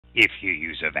If you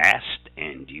use Avast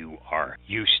and you are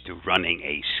used to running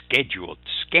a scheduled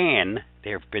scan,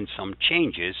 there have been some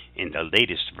changes in the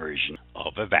latest version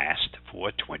of Avast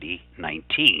for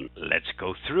 2019. Let's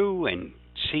go through and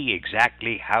see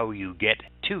exactly how you get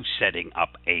to setting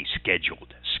up a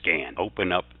scheduled scan.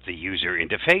 Open up the user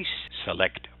interface,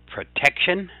 select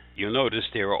Protection. You'll notice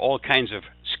there are all kinds of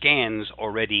scans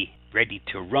already ready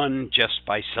to run just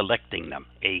by selecting them.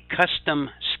 A custom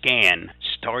scan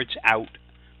starts out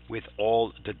with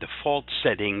all the default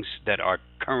settings that are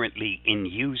currently in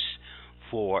use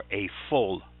for a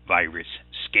full virus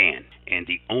scan. And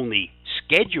the only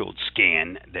scheduled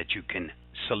scan that you can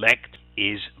select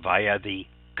is via the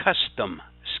custom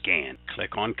scan.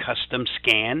 Click on Custom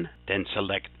Scan, then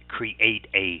select Create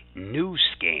a New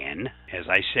Scan. As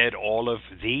I said, all of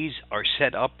these are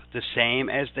set up the same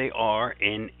as they are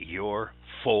in your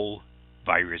full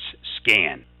virus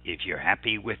scan. If you're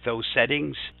happy with those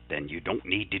settings, then you don't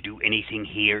need to do anything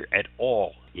here at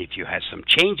all. If you have some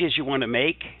changes you want to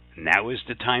make, now is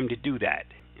the time to do that.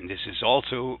 And this is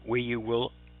also where you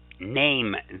will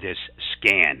name this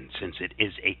scan, since it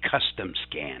is a custom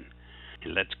scan.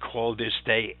 And let's call this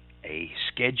day a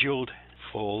scheduled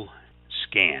full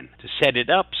scan. To set it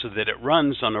up so that it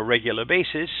runs on a regular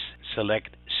basis,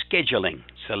 select Scheduling.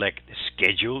 Select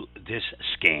Schedule this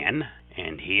scan,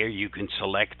 and here you can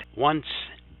select once,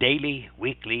 daily,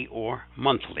 weekly, or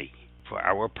monthly. For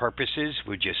our purposes,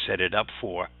 we'll just set it up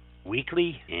for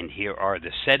weekly, and here are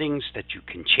the settings that you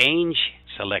can change.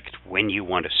 Select when you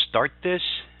want to start this,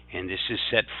 and this is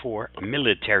set for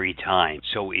military time.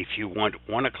 So if you want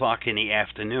 1 o'clock in the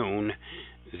afternoon,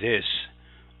 this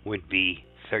would be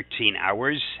 13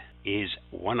 hours is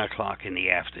 1 o'clock in the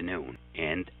afternoon.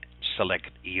 And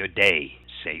select your day.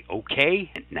 Say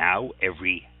OK, and now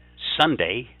every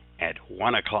Sunday at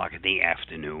 1 o'clock in the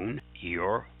afternoon,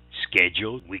 your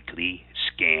scheduled weekly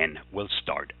scan will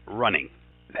start running.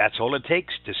 That's all it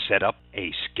takes to set up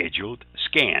a scheduled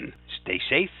scan. Stay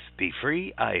safe, be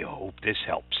free. I hope this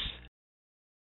helps.